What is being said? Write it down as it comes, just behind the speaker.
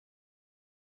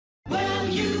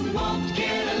you won't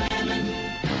get a lemon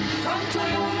from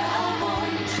Toyota of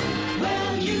Orange.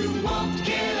 Well, you won't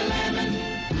get a lemon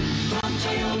from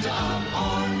Toyota of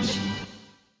Orange.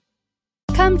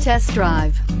 Come test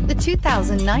drive the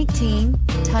 2019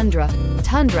 Tundra.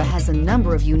 Tundra has a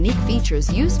number of unique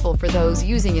features useful for those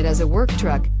using it as a work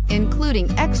truck, including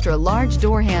extra large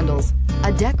door handles,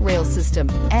 a deck rail system,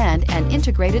 and an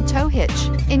integrated tow hitch.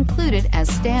 Included as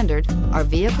standard are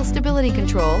vehicle stability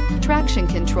control, traction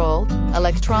control,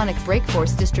 electronic brake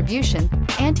force distribution,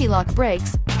 anti-lock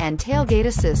brakes, and tailgate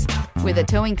assist. With a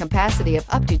towing capacity of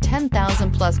up to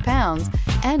 10,000 plus pounds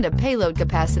and a payload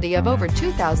capacity of over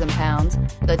 2,000 pounds,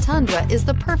 the Tundra is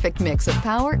the perfect mix of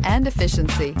power and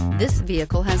efficiency. This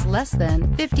vehicle has less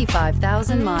than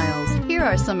 55,000 miles. Here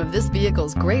are some of this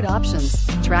vehicle's great options: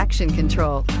 traction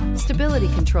control, stability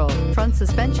control, front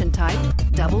suspension type,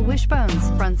 double wishbones,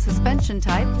 front suspension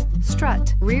type,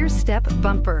 strut, rear step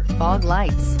bumper, fog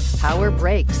lights, power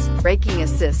brakes, braking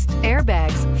assist,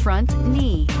 airbags, front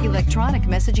knee, electronic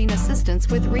messaging assistance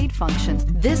with read function.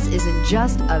 This isn't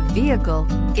just a vehicle,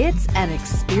 it's an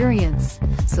experience.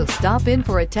 So stop in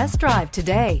for a test drive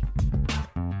today.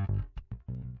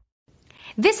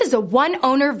 This is a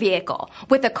one-owner vehicle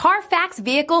with a Carfax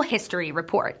Vehicle History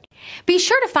Report. Be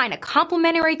sure to find a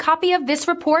complimentary copy of this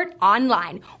report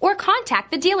online or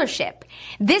contact the dealership.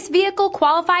 This vehicle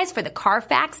qualifies for the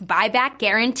Carfax Buyback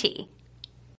Guarantee.